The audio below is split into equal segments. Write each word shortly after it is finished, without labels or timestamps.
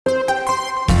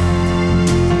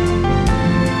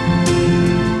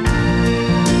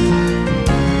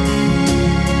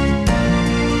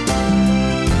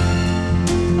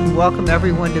welcome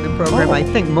everyone to the program. I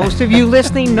think most of you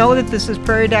listening know that this is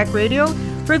Prairie Doc Radio.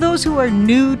 For those who are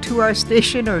new to our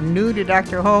station or new to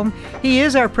Dr. Holm, he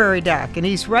is our Prairie Doc, and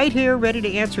he's right here ready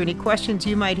to answer any questions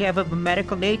you might have of a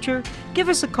medical nature. Give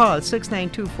us a call at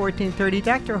 692-1430.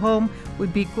 Dr. Holm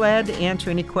would be glad to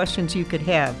answer any questions you could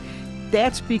have.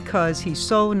 That's because he's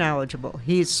so knowledgeable.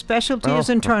 His specialty is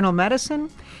internal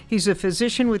medicine. He's a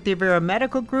physician with the Avera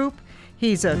Medical Group.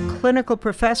 He's a clinical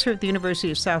professor at the University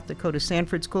of South Dakota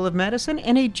Sanford School of Medicine,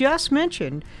 and he just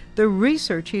mentioned the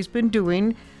research he's been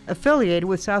doing affiliated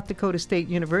with South Dakota State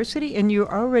University, and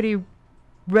you're already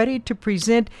ready to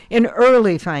present an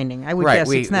early finding. I would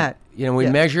guess it's not. We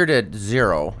measured at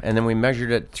 0, and then we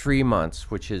measured at 3 months,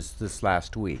 which is this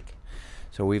last week.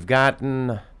 So we've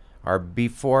gotten our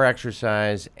before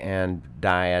exercise and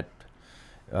diet,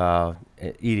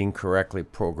 eating correctly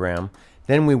program.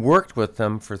 Then we worked with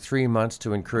them for 3 months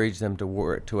to encourage them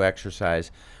to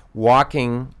exercise,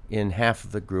 walking in half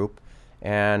of the group,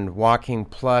 and walking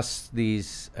plus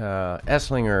these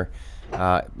Esslinger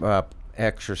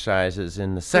exercises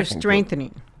in the second For strengthening.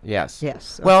 group. Yes.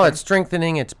 Yes. Okay. Well, it's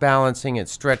strengthening, it's balancing,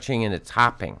 it's stretching, and it's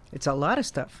hopping. It's a lot of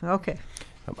stuff. Okay.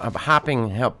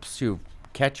 Hopping helps you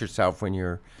catch yourself when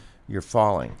you're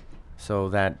falling. So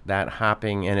that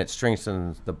hopping, and it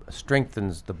strengthens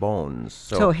the bones.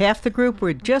 So half the group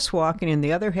were just walking, and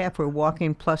the other half were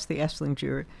walking plus the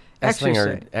Esslinger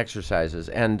exercises,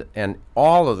 and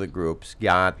all of the groups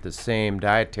got the same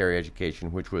dietary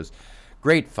education, which was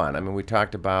great fun. I mean, we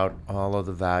talked about all of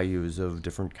the values of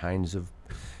different kinds of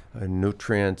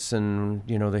nutrients, and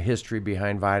the history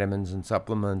behind vitamins and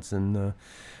supplements, and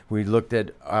we looked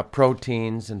at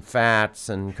proteins and fats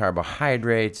and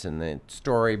carbohydrates and the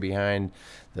story behind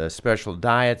the special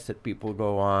diets that people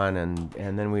go on, and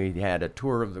then we had a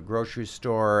tour of the grocery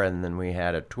store, and then we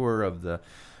had a tour of the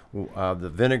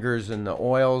vinegars and the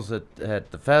oils at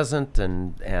the Pheasant,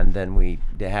 and then we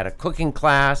had a cooking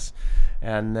class,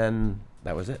 and then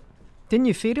that was it. Didn't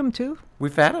you feed them too? We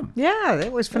fed them. Yeah,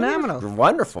 that was phenomenal. It was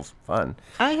wonderful fun.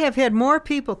 I have had more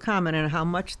people comment on how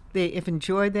much they have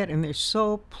enjoyed that, and they're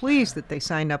so pleased that they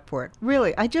signed up for it.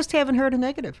 Really, I just haven't heard a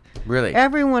negative. Really?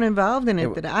 Everyone involved in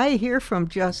it that I hear from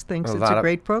just thinks it's a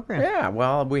great program. Yeah,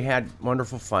 well, we had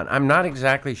wonderful fun. I'm not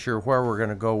exactly sure where we're going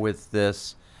to go with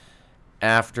this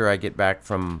after I get back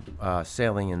from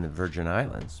sailing in the Virgin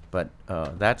Islands, but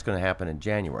that's going to happen in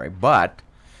January. But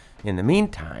in the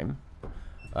meantime,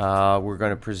 we're going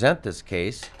to present this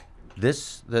case, the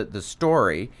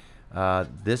story,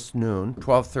 this noon,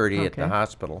 12:30 at the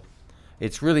hospital.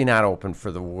 It's really not open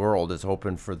for the world. It's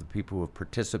open for the people who have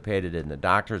participated and the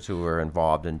doctors who are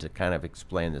involved, and to kind of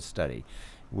explain the study.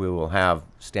 We will have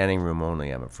standing room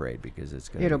only, I'm afraid, because it's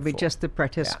going to be It'll be full. just the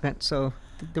participants, so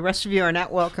the rest of you are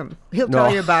not welcome. He'll tell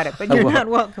you about it, but you're not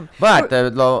welcome. But the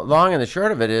long and the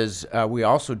short of it is we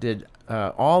also did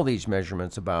all these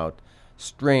measurements about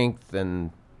strength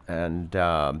and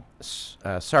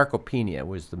sarcopenia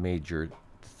was the major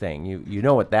thing. You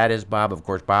know what that is, Bob? Of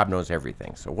course, Bob knows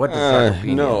everything. So what does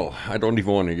sarcopenia? No, I don't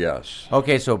even want to guess.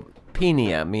 Okay, so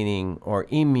penia meaning, or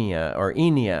emia, or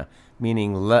enia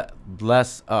meaning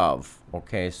less of.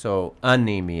 Okay, so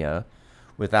anemia,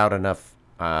 without enough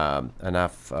iron,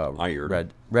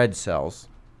 red cells,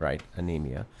 right?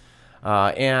 Anemia.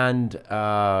 And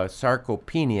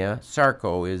sarcopenia.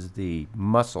 Sarco is the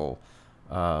muscle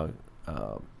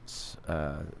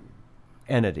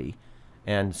entity,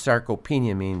 and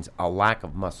sarcopenia means a lack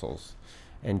of muscles,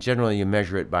 and generally you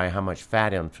measure it by how much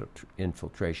fat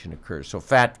infiltration occurs. So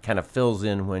fat kind of fills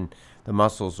in when the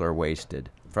muscles are wasted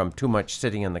from too much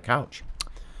sitting on the couch,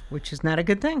 which is not a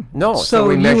good thing. No. So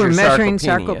we you were measuring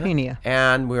sarcopenia,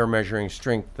 and we were measuring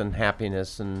strength and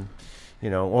happiness, and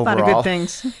overall, a lot of good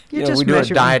things. we do a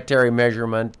dietary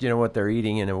measurement. What they're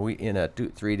eating in a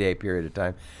 3-day period of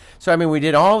time. So we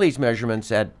did all these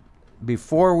measurements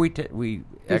before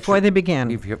they began,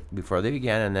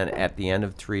 and then at the end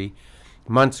of 3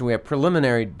 months. We have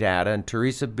preliminary data, and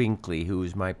Teresa Binkley, who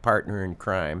is my partner in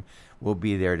crime, will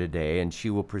be there today, and she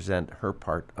will present her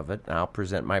part of it, and I'll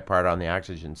present my part on the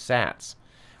oxygen sats.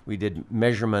 We did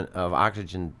measurement of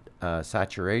oxygen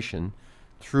saturation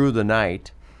through the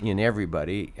night in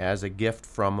everybody as a gift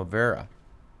from Avera.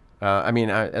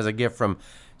 As a gift from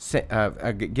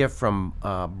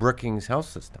Brookings Health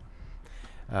System.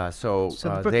 So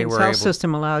the Brookings Health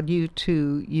System allowed you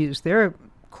to use their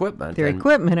equipment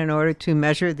in order to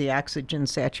measure the oxygen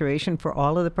saturation for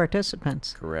all of the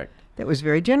participants. Correct. That was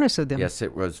very generous of them. Yes,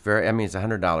 it was very. It's a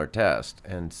 $100 test,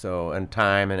 and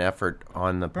time and effort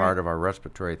on the part of our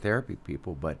respiratory therapy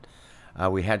people. But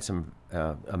we had some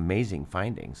amazing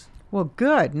findings. Well,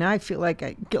 good. Now I feel like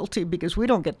I'm guilty because we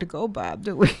don't get to go, Bob,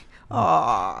 do we?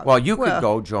 Oh, Well, you could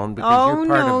go, Joan, because you're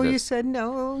part of this. you said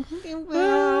no.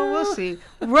 Well, we'll see.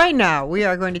 Right now, we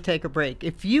are going to take a break.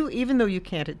 Even though you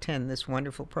can't attend this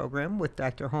wonderful program with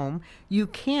Dr. Holm, you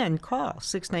can call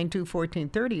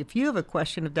 692-1430. If you have a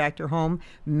question of Dr. Holm,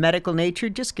 medical nature,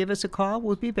 just give us a call.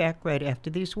 We'll be back right after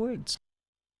these words.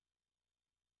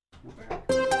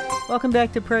 Welcome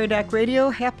back to Prairie Doc Radio.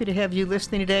 Happy to have you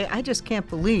listening today. I just can't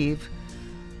believe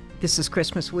this is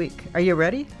Christmas week. Are you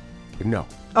ready? No.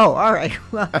 Oh, all right.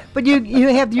 Well, but you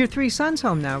have your 3 sons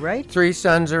home now, right? 3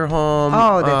 sons are home.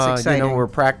 Oh, that's exciting. You know, we're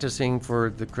practicing for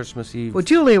the Christmas Eve. Well,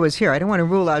 Julia was here. I don't want to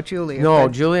rule out Julia. No,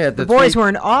 but Julia. The boys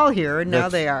weren't all here, and now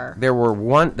they are. There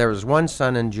was one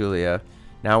son in Julia.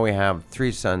 Now we have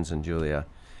 3 sons in Julia,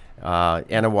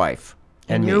 and a wife.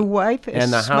 And your wife is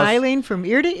and the smiling house, from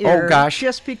ear to ear. Oh, gosh.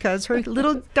 Just because her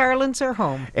little darlings are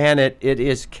home. And it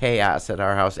is chaos at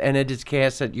our house, and it is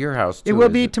chaos at your house, too. It will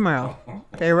be tomorrow.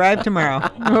 They arrive tomorrow. Ho,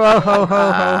 ho, ho,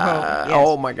 ho, ho. Yes.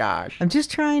 Oh, my gosh. I'm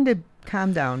just trying to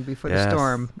calm down before the Yes.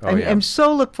 storm. Oh, I'm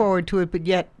so look forward to it, but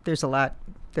yet there's a lot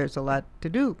to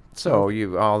do. So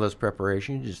you all this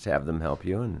preparation, you just have them help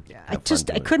you and have fun I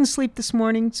doing it. couldn't sleep this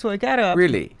morning, so I got up.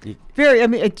 Really?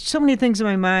 So many things in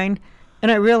my mind. And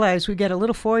I realized we got a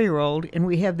little 4-year-old, and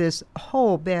we have this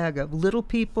whole bag of little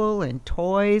people and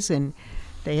toys, and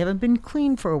they haven't been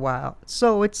cleaned for a while.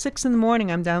 So at 6 in the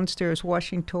morning, I'm downstairs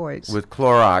washing toys. With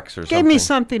Clorox or something. Gave me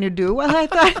something to do. Well, I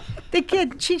thought the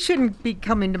kid, she shouldn't be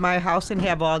coming to my house and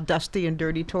have all dusty and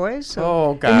dirty toys. So,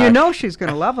 Oh, and you gosh. know she's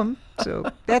going to love them.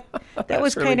 So that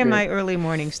was really kind of good. my early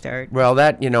morning start. Well,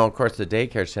 of course, the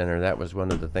daycare center, that was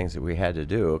one of the things that we had to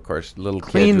do. Of course, little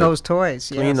kids. Clean would those toys.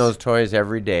 Clean yes. those toys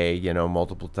every day,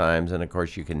 multiple times. And, of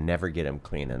course, you can never get them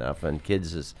clean enough. And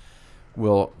kids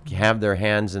will have their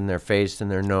hands in their face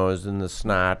and their nose and the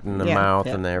snot and the mouth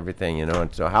and everything,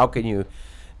 And so how can you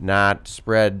not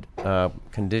spread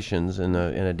conditions in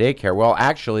a daycare? Well,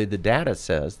 actually, the data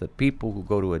says that people who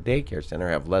go to a daycare center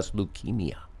have less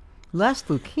leukemia. Less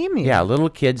leukemia? Yeah, little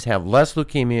kids have less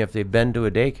leukemia if they've been to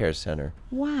a daycare center.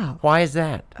 Wow. Why is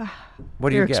that? What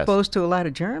do you They're guess? exposed to a lot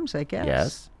of germs, I guess.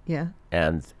 Yes. Yeah.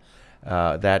 And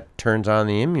that turns on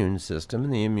the immune system,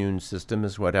 and the immune system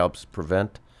is what helps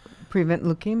prevent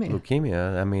leukemia.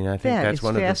 leukemia. I mean, I think That that's is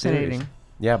one of the fascinating. theories.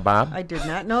 Yeah, Bob? I did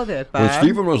not know that, Bob. When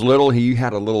Stephen was little, he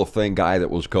had a little guy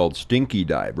that was called Stinky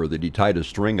Diver that he tied a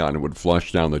string on and would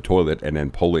flush down the toilet and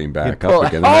then pull him back pull- up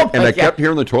again. Oh, And I my kept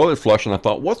hearing the toilet flush, and I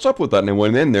thought, what's up with that? And I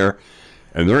went in there,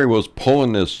 and there he was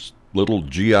pulling this little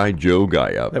G.I. Joe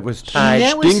guy up. That was tied.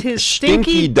 That was his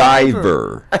Stinky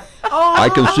Diver. I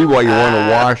can see why you want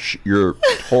to wash your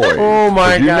toys. Oh,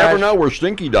 my 'Cause you never gosh. know where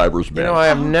Stinky Diver's been. I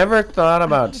have never thought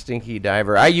about Stinky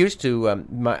Diver. I used to,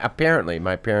 apparently,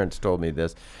 my parents told me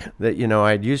this, that,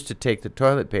 I used to take the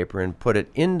toilet paper and put it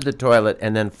into the toilet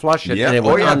and then flush it, and it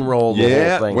would unroll the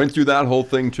whole thing. Went through that whole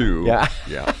thing, too. Yeah.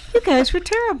 Yeah. You guys were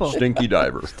terrible. Stinky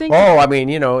Diver. Oh, I mean,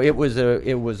 it was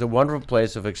a wonderful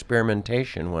place of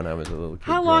experimentation when I was a little kid.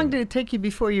 How long did it take you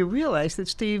before you realized that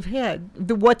Steve had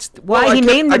why Well, he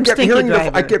named them Stinky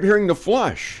Driver? I kept hearing the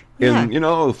flush. Yeah. And,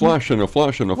 the flush and a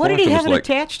flush and a What flush. did he and have it's it like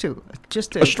attached to?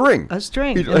 Just a string. A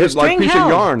string. He'd And the hit like a string piece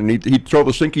held. of yarn, and he'd throw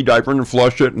the Stinky Diver in and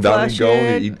flush it, and down Flush he'd go.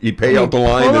 it, He'd pay and out the he'd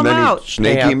line, pull and then him out. he'd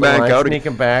snake Pay out him the back line, out. sneak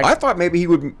him back. I thought maybe he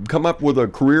would come up with a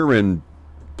career in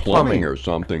plumbing or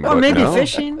something. Or but maybe no.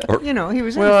 fishing. Or- he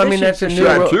was Well, I into mean, fishing that's a for new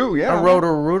sure. That too, yeah. a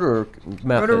rotor-rooter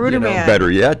method. Roto-rooter man.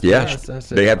 Better yet, yes. Yes,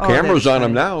 that's it. They have Oh, cameras that's on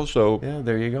them funny. now, so Yeah,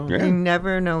 there you go. Yeah. You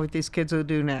never know what these kids will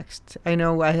do next. I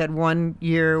know I had one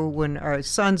year when our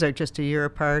sons are just a year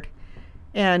apart,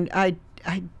 and I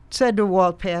said to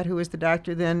Walt Pat, who was the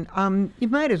doctor then, you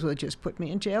might as well just put me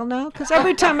in jail now, because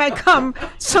every time I come,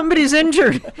 somebody's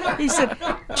injured. He said,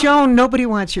 Joan, nobody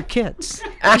wants your kids.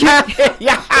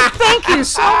 Thank you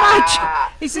so much.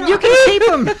 He said, you can keep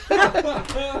them.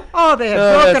 Oh, they had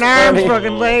Oh, broken that's arms, funny.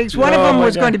 broken legs. One of Oh, them my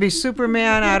was going God. to be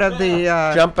Superman out of the...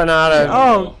 Jumping out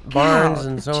of barns God,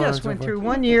 and so it on. just and so went forth. through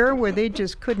one year where they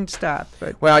just couldn't stop.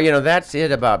 But Well, that's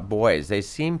it about boys. They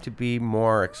seem to be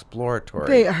more exploratory.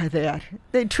 they are that.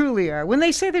 They truly are. When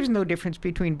they say there's no difference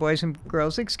between boys and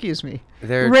girls, excuse me.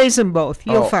 Raise them both.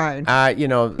 You'll find.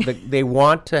 They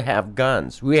want to have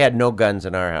guns. We had no guns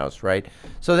in our house, right?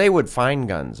 So they would find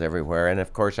guns everywhere. And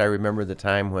of course, I remember the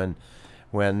time when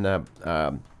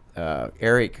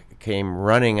Eric came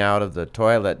running out of the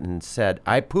toilet and said,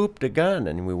 "I pooped a gun,"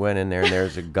 and we went in there and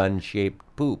there's a gun-shaped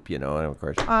poop, and of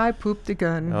course. I pooped a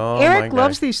gun. Oh, my Eric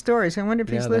loves gosh. these stories. I wonder if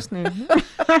he's Yeah, listening.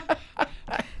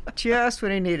 Just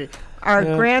what he needed. Our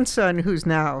grandson, who's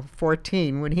now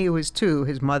 14, when he was 2,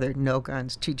 his mother, no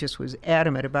guns. She just was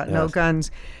adamant about no Yes.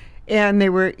 guns. And they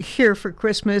were here for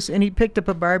Christmas, and he picked up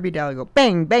a Barbie doll. He go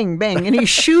bang, bang, bang, and he's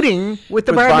shooting with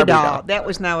the With Barbie, Barbie doll. doll. That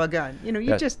was now a gun. You know,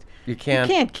 you That- just you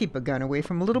can't- keep a gun away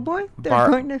from a little boy. They're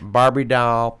going to Barbie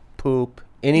doll, poop,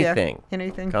 anything,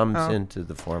 anything comes Oh. into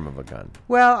the form of a gun.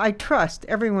 Well, I trust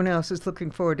everyone else is looking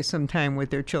forward to some time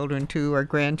with their children too, or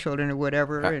grandchildren, or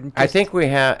whatever. And I just- think we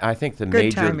have. I think the Good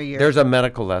major. time of year. There's a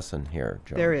medical lesson here,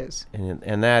 Joe. There is.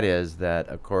 and that is that,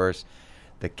 of course,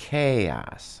 the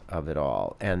chaos of it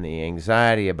all and the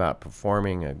anxiety about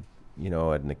performing in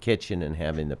the kitchen and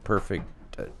having the perfect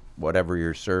whatever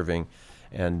you're serving,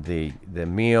 and the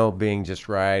meal being just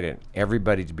right and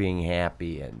everybody's being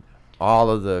happy, and all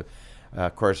of the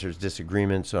of course there's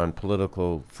disagreements on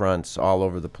political fronts all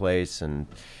over the place, and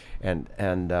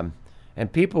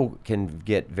people can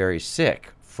get very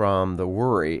sick from the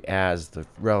worry as the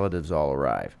relatives all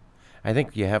arrive. I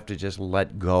think you have to just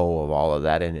let go of all of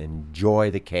that and enjoy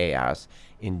the chaos,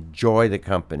 enjoy the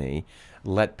company,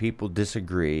 let people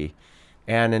disagree,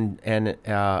 and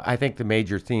I think the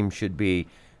major theme should be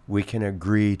we can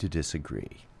agree to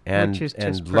disagree and Which is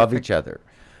just love perfect. each other,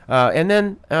 and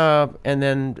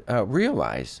then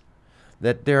realize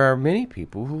that there are many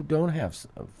people who don't have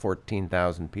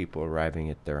 14,000 people arriving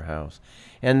at their house,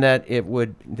 and that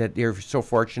they're so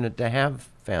fortunate to have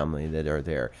family that are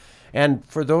there. And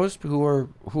for those who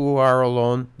are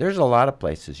alone, there's a lot of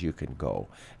places you can go.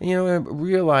 And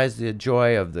realize the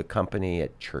joy of the company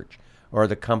at church, or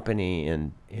the company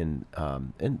in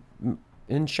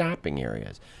shopping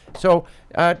areas. So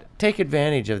take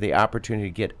advantage of the opportunity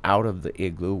to get out of the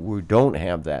igloo. We don't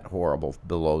have that horrible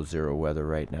below zero weather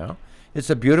right now. It's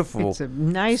a beautiful. It's a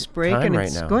nice break, time and right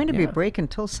it's now. going to be a Yeah. break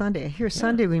until Sunday. I hear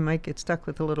Sunday we might get stuck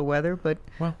with a little weather, but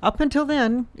Well. up until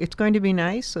then, it's going to be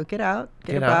nice. So get out,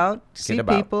 get Get out, about, get see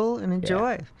about. people, and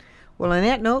enjoy. Well, on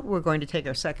that note, we're going to take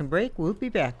our second break. We'll be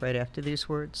back right after these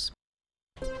words.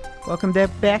 Welcome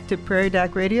back to Prairie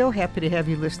Doc Radio. Happy to have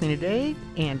you listening today.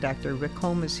 And Dr. Rick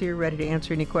Holm is here, ready to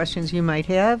answer any questions you might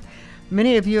have.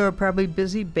 Many of you are probably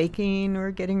busy baking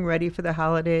or getting ready for the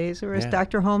holidays. Or as Yeah.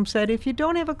 Dr. Holm said, if you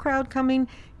don't have a crowd coming,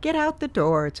 get out the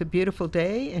door. It's a beautiful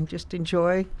day, and just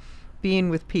enjoy being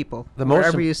with people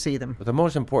wherever you see them. The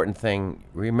most important thing,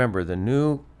 remember, the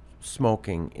new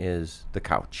smoking is the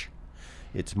couch.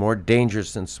 It's more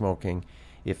dangerous than smoking.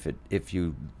 If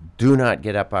you do not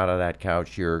get up out of that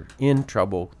couch, you're in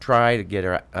trouble. Try to get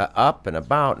up and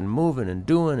about and moving and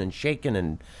doing and shaking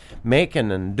and making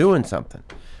and doing something.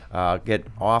 Get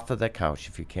off of the couch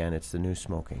if you can. It's the new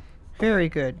smoking. Very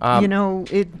good. Although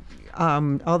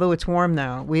it's warm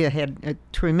now, we had a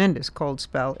tremendous cold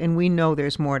spell, and we know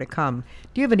there's more to come.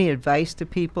 Do you have any advice to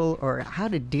people, or how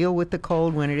to deal with the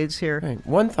cold when it is here? Right.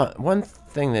 One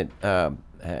thing that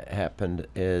happened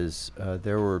is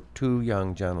there were 2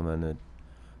 young gentlemen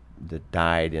that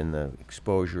died in the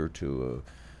exposure to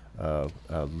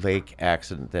a lake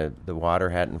accident. The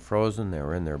water hadn't frozen. They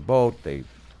were in their boat.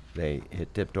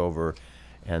 It tipped over,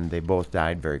 and they both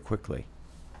died very quickly.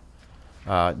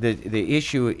 The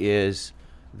issue is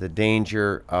the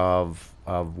danger of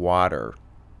water,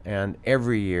 and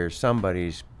every year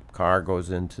somebody's car goes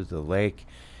into the lake.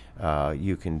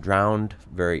 You can drown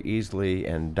very easily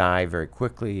and die very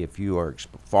quickly if you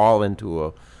fall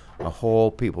into a hole.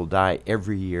 People die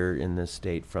every year in this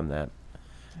state from that.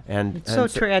 And It's so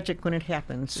tragic when it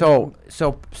happens. So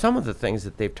some of the things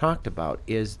that they've talked about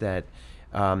is that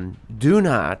do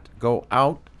not go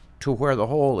out to where the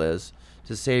hole is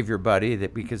to save your buddy,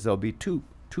 because there'll be two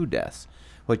deaths.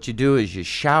 What you do is you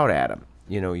shout at them.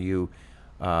 You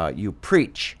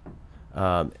preach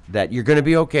that you're going to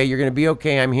be okay. You're going to be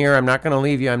okay. I'm here. I'm not going to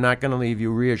leave you. I'm not going to leave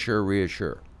you.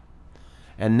 Reassure.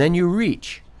 And then you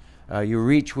reach. You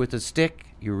reach with a stick.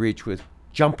 You reach with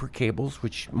jumper cables,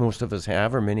 which most of us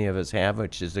have, or many of us have,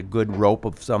 which is a good rope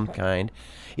of some kind.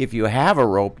 If you have a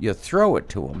rope, you throw it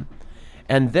to them,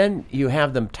 and then you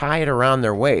have them tie it around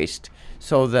their waist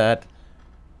so that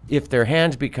if their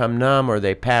hands become numb or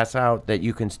they pass out, that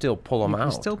you can still pull them you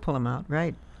out. can still pull them out,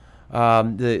 right?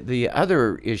 The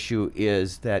other issue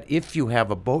is that if you have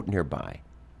a boat nearby,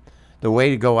 the way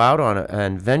to go out on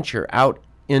and venture out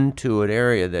into an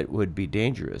area that would be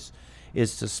dangerous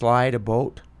is to slide a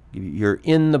boat. You're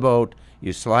in the boat,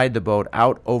 you slide the boat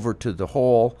out over to the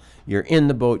hole, you're in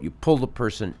the boat, you pull the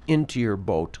person into your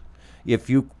boat. If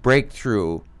you break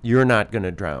through, you're not going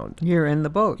to drown. You're in the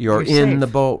boat. You're in safe. the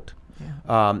boat.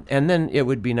 Yeah. And then it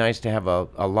would be nice to have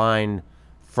a line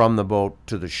from the boat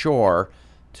to the shore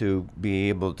to be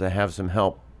able to have some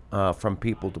help from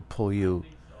people to pull you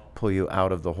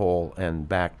out of the hole and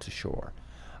back to shore.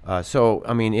 So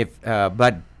I mean,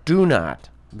 but do not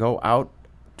go out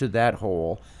to that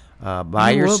hole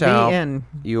by You will be yourself. in.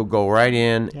 You'll go right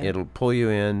in. Yeah. It'll pull you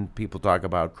in. People talk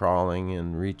about crawling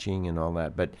and reaching and all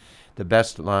that, but the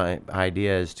best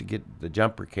idea is to get the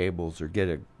jumper cables or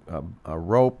get a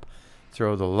rope,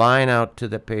 throw the line out to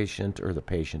the patient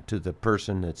to the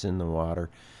person that's in the water,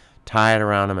 tie it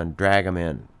around them and drag them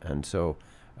in. And so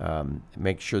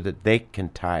make sure that they can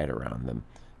tie it around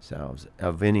themselves.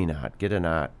 A Vinnie knot, get a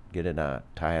knot,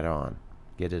 tie it on,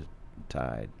 get it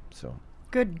tied. So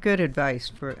Good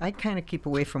advice. I kind of keep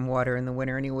away from water in the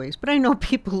winter anyways, but I know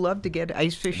people love to get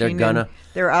ice fishing. And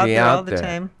they're out be there out all the there.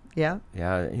 time. Yeah.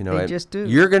 Yeah, They just do.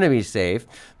 You're going to be safe,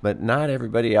 but not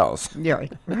everybody else. Yeah,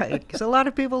 right. Because a lot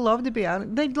of people love to be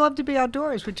out. They love to be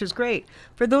outdoors, which is great.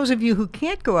 For those of you who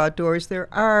can't go outdoors, there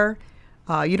are.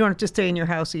 You don't have to stay in your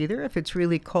house either. If it's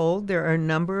really cold, there are a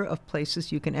number of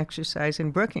places you can exercise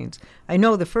in Brookings. I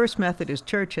know the First Methodist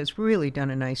Church has really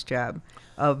done a nice job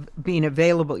of being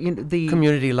available. The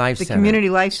Community Life Center. Community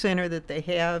Life Center that they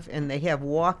have, and they have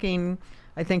walking,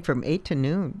 I think, from 8 to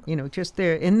noon. Just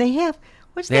there, and they have.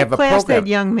 What's They that have a class program. that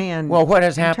young man? Well, what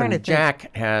has I'm trying to happened? think.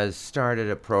 Jack has started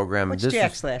a program. What's This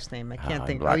Jack's is- last name? I can't I'm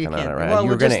think. blocking you on can't. it right now. Well, You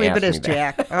we'll were just gonna leave it ask as me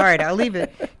that. Jack. All right, I'll leave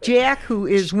it. Jack, who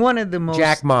is one of the most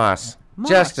Jack Moss. Moss.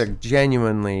 Just a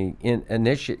genuinely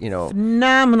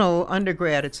phenomenal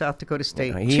undergrad at South Dakota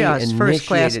State. he Just first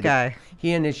class initiated guy.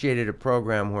 He initiated a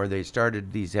program where they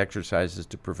started these exercises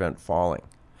to prevent falling,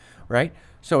 right?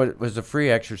 So it was a free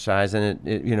exercise, and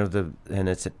and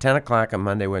it's at 10 o'clock on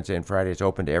Monday, Wednesday, and Friday. It's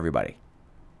open to everybody.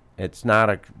 It's not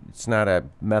a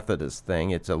Methodist thing.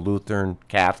 It's a Lutheran,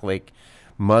 Catholic,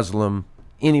 Muslim,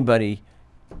 anybody's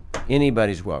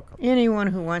welcome. Anyone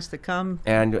who wants to come.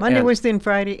 And Monday, Wednesday, and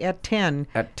Friday at 10.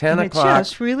 At 10 and o'clock. It's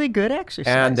just really good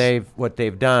exercise. And what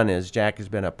they've done is Jack has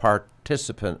been a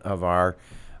participant of our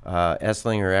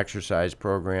Esslinger exercise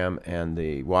program and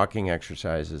the walking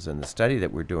exercises and the study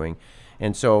that we're doing.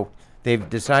 And so they've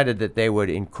decided that they would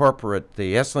incorporate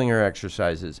the Esslinger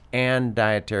exercises and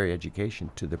dietary education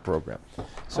to the program.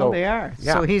 So they are.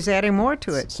 Yeah. So he's adding more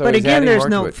to it. So but he's again, adding there's more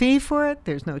no to it. fee for it.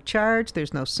 There's no charge.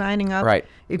 There's no signing up. Right.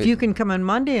 If It- you can come on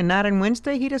Monday and not on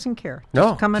Wednesday, he doesn't care. No,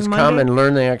 Just come on just Monday. come and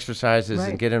learn the exercises Right.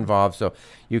 and get involved so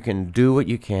you can do what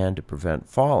you can to prevent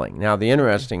falling. Now, the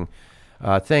interesting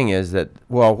thing is that,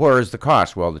 well, where is the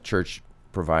cost? Well, the church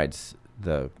provides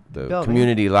the Building.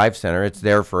 Community Life Center. It's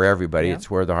there for everybody. Yeah. It's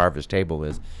where the harvest table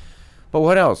is. But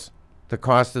what else? The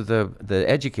cost of the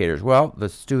educators. Well, the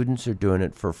students are doing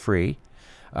it for free.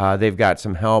 They've got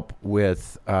some help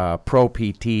with Pro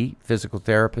PT, physical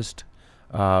therapist,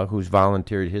 who's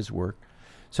volunteered his work.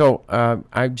 So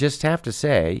I just have to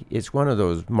say, it's one of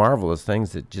those marvelous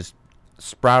things that just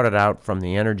sprouted out from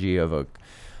the energy of a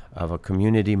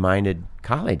community-minded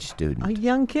college student. A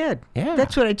young kid. Yeah.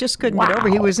 That's what I just couldn't get over.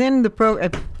 He Wow. was in the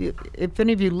if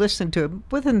any of you listened to him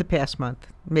within the past month,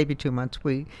 maybe 2 months,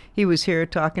 he was here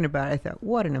talking about it. I thought,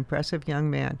 what an impressive young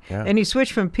man. Yeah. And he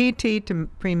switched from PT to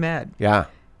pre-med. Yeah.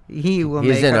 He will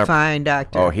He's make in a our- fine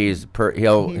doctor. Oh,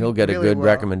 he'll get a really good will.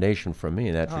 recommendation from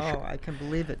me. That's for Oh, sure. I can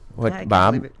believe it. What, I can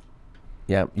Bob? believe it.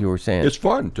 Yeah, you were saying. It's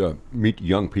fun to meet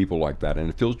young people like that, and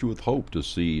it fills you with hope to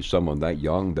see someone that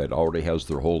young that already has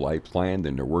their whole life planned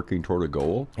and they're working toward a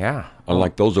goal. Yeah.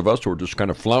 Unlike those of us who are just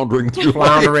kind of floundering through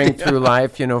Floundering life. through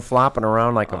life, flopping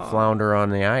around like a flounder on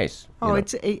the ice. Oh,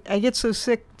 I get so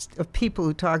sick of people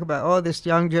who talk about, this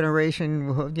young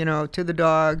generation, to the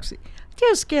dogs.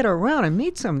 Just get around and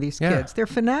meet some of these Yeah. kids. They're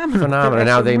phenomenal. Phenomenal. They're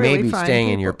Now actually they may really be fine staying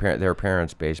in people. their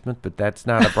parents' basement, but that's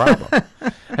not a problem.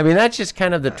 I mean, that's just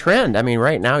kind of the trend. I mean,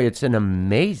 right now it's an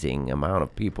amazing amount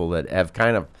of people that have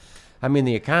kind of. I mean,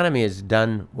 the economy has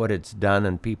done what it's done,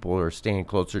 and people are staying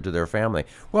closer to their family.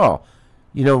 Well,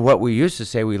 what we used to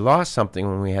say, we lost something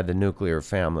when we had the nuclear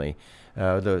family.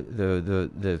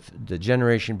 The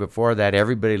generation before that,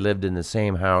 everybody lived in the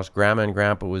same house. Grandma and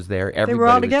Grandpa was there. Everybody They were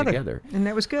all was together, and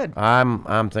that was good.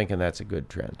 I'm thinking that's a good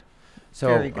trend. So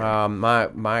Very good.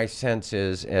 my sense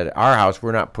is at our house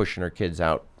we're not pushing our kids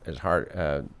out as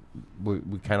hard. We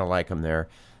kind of like them there.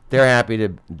 They're happy to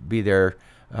be there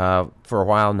for a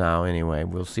while now. Anyway,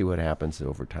 we'll see what happens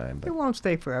over time. It But won't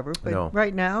stay forever, but No.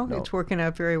 right now No. it's working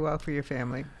out very well for your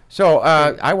family. so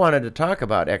I wanted to talk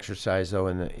about exercise though,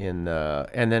 and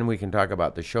then we can talk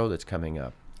about the show that's coming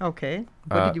up. Okay.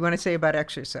 What did you want to say about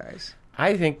exercise?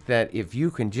 I think that if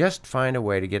you can just find a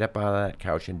way to get up out of that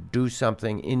couch and do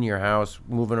something in your house,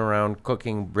 moving around,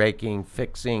 cooking, baking,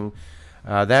 fixing,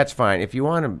 that's fine. If you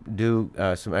want to do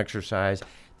some exercise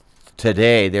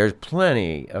today, there's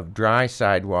plenty of dry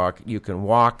sidewalk. You can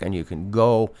walk and you can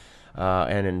go.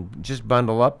 and then just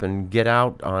bundle up and get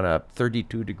out on a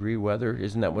 32-degree weather.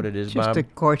 Isn't that what it is, Bob? Just a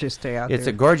gorgeous day out It's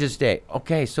there. a gorgeous day.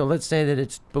 Okay, so let's say that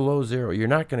it's below zero. You're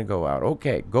not going to go out.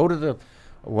 Okay, go to the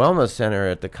wellness center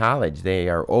at the college. They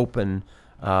are open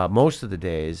most of the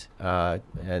days,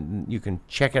 and you can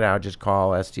check it out. Just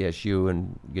call SDSU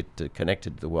and get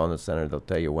connected to the wellness center. They'll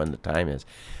tell you when the time is.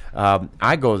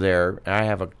 I go there. I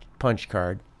have a punch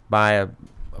card. Buy a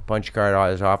punch card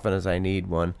as often as I need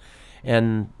one.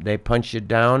 And they punch you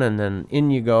down, and then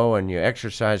in you go, and you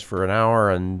exercise for an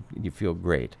hour, and you feel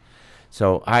great.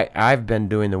 So I've been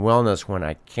doing the wellness when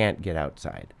I can't get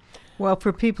outside. Well,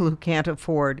 for people who can't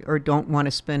afford or don't want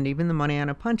to spend even the money on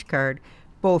a punch card,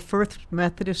 both First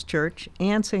Methodist Church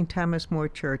and St. Thomas More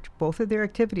Church, both of their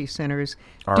activity centers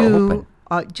Are do. open.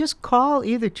 Just call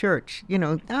either church.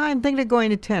 I'm thinking of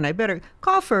going to 10. I better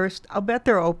call first. I'll bet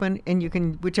they're open, and you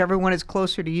can, whichever one is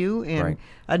closer to you, and Right.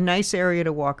 a nice area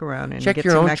to walk around and Check get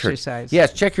your some own exercise. church.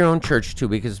 Yes, check your own church too,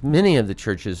 because many of the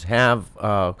churches have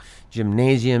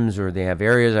gymnasiums, or they have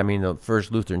areas. I mean, the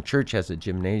First Lutheran Church has a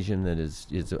gymnasium that is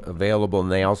available,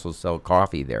 and they also sell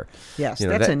coffee there. Yes, You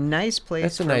know, that's that- a nice place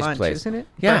that's a for nice lunch, place. isn't it?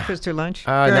 Yeah. Breakfast or lunch?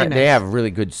 They Very nice. have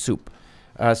really good soup.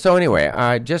 So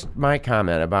anyway, just my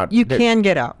comment about You can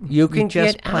get out. You can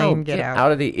just get plain out. get out.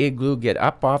 Out of the igloo. Get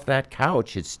up off that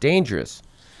couch. It's dangerous.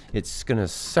 It's going to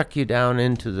suck you down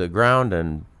into the ground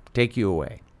and take you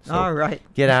away. So All right.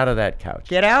 get out of that couch.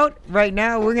 Get out. Right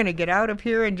now, we're going to get out of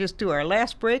here and just do our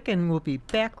last break, and we'll be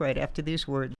back right after these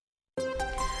words.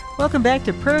 Welcome back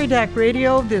to Prairie Doc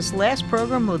Radio. This last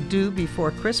program we'll do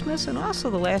before Christmas, and also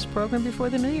the last program before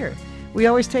the New Year. We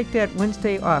always take that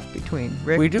Wednesday off between,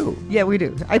 Rick. We do. Yeah, we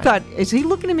do. I thought, is he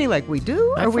looking at me like we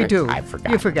do, or we do? I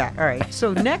forgot. You forgot. All right.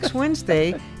 So next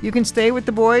Wednesday, you can stay with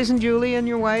the boys and Julie and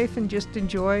your wife and just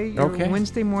enjoy your Okay.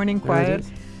 Wednesday morning There it quiet.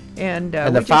 is. And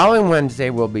And the following Wednesday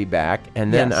we'll be back,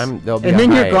 and then Yes. there'll be and a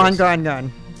then you're gone, hiatus.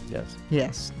 gone. Yes.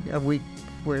 Yes,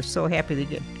 we're so happy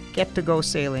to get to go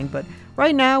sailing. But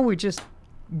right now, we're just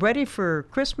ready for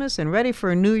Christmas and ready for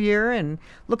a new year and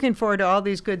looking forward to all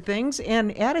these good things.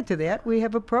 And added to that, we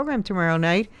have a program tomorrow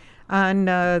night on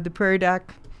the Prairie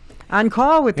Doc, on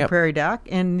call with the Yep. Prairie Doc.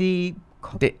 And the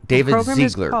David program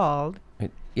Ziegler. is called,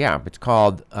 It's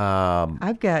called,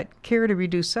 I've got Care to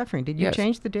Reduce Suffering. Did you Yes.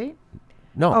 change the date?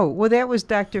 no. Oh, well, that was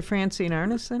Dr. Francine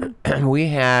Arneson. We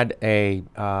had the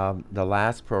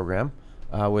last program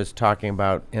was talking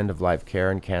about end-of-life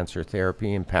care and cancer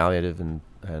therapy and palliative and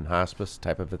hospice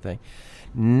type of a thing.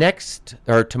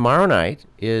 Tomorrow night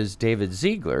is David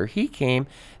Ziegler. He came.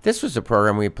 This was a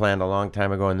program we planned a long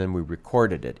time ago, and then we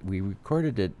recorded it. We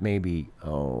recorded it maybe a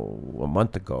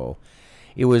month ago.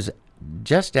 It was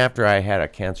just after I had a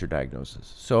cancer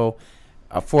diagnosis. So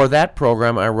for that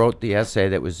program, I wrote the essay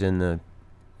that was in the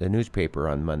newspaper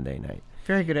on Monday night.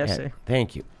 Very good essay. And,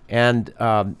 thank you. And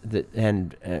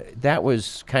that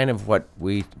was kind of what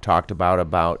we talked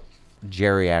about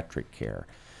geriatric care.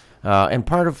 And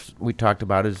part of we talked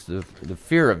about is the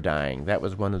fear of dying. That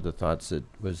was one of the thoughts that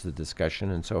was the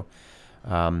discussion, and so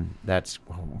that's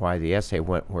why the essay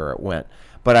went where it went.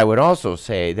 But I would also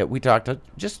say that we talked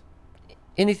just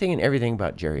anything and everything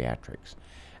about geriatrics.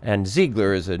 And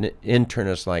Ziegler is an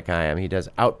internist like I am. He does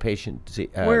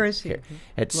outpatient Where is he? care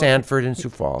at Sanford and Sioux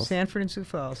Falls. Sanford and Sioux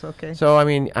Falls, okay. So I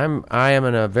mean, I am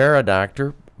an Avera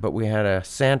doctor, but we had a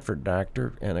Sanford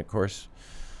doctor, and of course,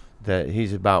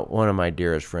 he's about one of my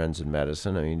dearest friends in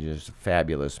medicine. I mean, just a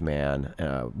fabulous man,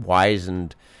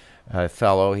 wizened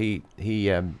fellow. He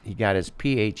got his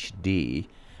PhD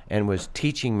and was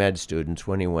teaching med students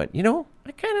when he went.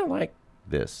 I kind of like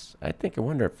this. I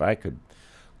wonder if I could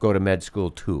go to med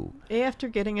school too. After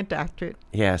getting a doctorate,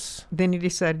 Yes. then he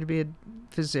decided to be a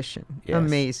physician. Yes.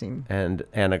 Amazing. And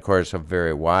of course a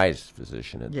very wise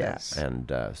physician at Yes. that.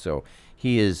 And so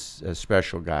he is a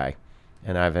special guy,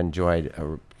 and I've enjoyed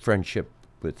a friendship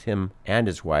with him and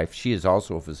his wife. She is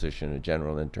also a physician, a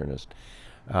general internist,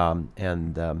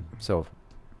 so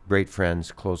great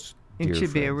friends, close. It dear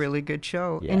should be a friends. really good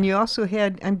show. Yeah. And you also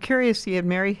had, I'm curious, you had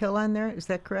Mary Hill on there. Is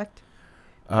that correct?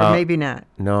 Or maybe not.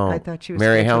 No, I thought she was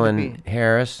Mary scheduled to Helen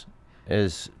Harris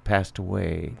is passed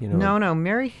away. No,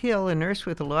 Mary Hill, a nurse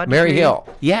with a law degree. Mary Hill.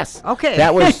 Yes. Okay.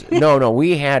 That was no.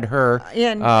 We had her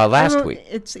And last week.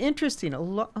 It's interesting.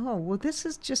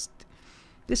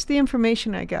 This is the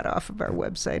information I got off of our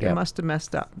website. I Yep. must have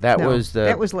messed up. That No, was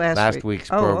that was last week's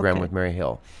Oh, program okay. with Mary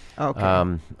Hill.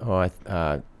 Okay.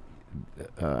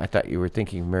 I thought you were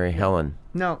thinking of Mary Helen.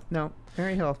 No,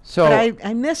 Mary Hill. So- but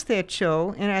I missed that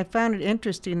show, and I found it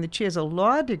interesting that she has a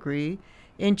law degree,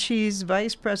 and she's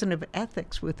vice president of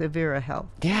ethics with Avera Health.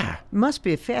 Yeah. Must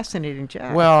be a fascinating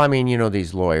job. Well, I mean,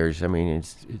 these lawyers. I mean,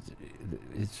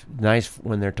 it's nice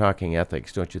when they're talking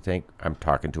ethics, don't you think? I'm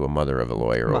talking to a mother of a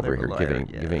lawyer Mother over of a here, lawyer,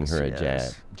 giving her a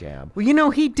yes. jab. Well, you know,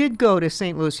 he did go to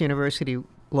St. Louis University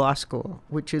Law School,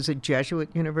 which is a Jesuit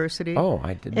university. Oh,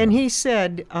 I didn't And know. he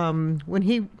said when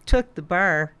he took the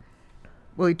bar,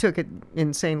 well, he took it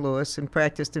in St. Louis and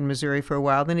practiced in Missouri for a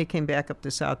while. Then he came back up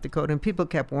to South Dakota, and people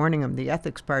kept warning him the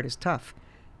ethics part is tough.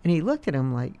 And he looked at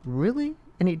him like, really?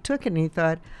 And he took it and he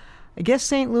thought, I guess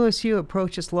St. Louis U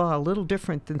approaches law a little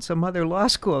different than some other law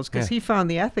schools because Yeah. he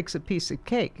found the ethics a piece of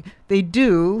cake. They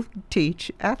do teach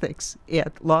ethics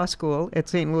at law school at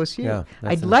St. Louis U. Yeah,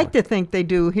 that's I'd like important. to think they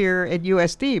do here at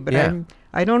USD, but Yeah.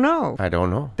 I don't know. I don't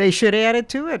know. They should add it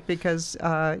to it because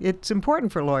it's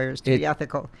important for lawyers to be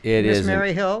ethical. it Miss is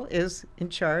Mary Hill is in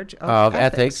charge Of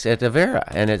ethics at Avera,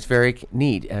 and it's very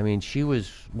neat. I mean, she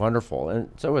was wonderful, and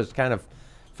so it was kind of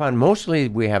fun. Mostly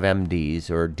we have MDs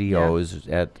or DOs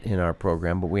in our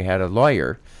program, but we had a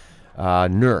lawyer,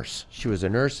 nurse. She was a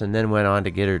nurse and then went on to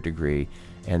get her degree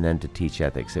and then to teach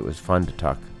ethics. It was fun to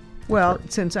talk. Well,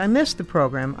 since I missed the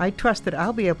program, I trust that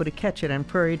I'll be able to catch it on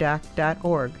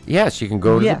prairiedoc.org Yes, you can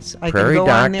go to Yes, the I can go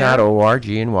on there prairiedoc.org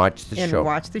and watch the and show.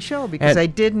 watch the show because And I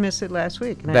did miss it last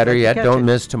week. and I'd Better like to yet, catch don't it.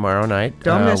 miss tomorrow night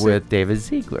Don't miss it. with David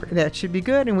Ziegler. That should be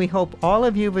good, and we hope all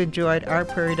of you have enjoyed our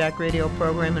Prairie Doc radio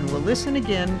program, and will listen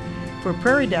again for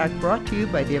Prairie Doc, brought to you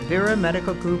by the Avera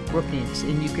Medical Group Brookings.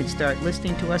 And you can start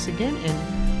listening to us again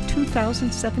in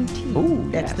 2017.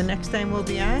 Ooh, That's yes. the next time we'll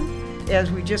be on.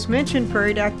 As we just mentioned,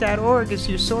 prairiedoc.org is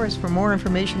your source for more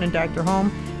information on Dr.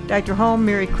 Holm. Dr. Holm,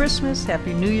 Merry Christmas,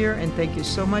 Happy New Year, and thank you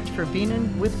so much for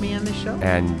being with me on the show.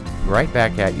 And right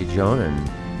back at you, Joan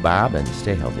and Bob, and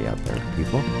stay healthy out there,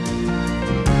 people.